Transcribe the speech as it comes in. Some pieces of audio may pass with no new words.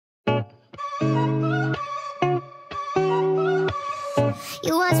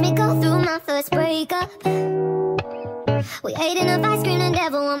wake up. We ate enough ice cream and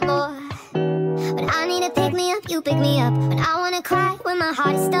never want more. When I need to pick me up, you pick me up. When I wanna cry, when my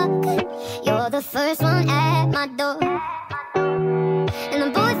heart is stuck, you're the first one at my door.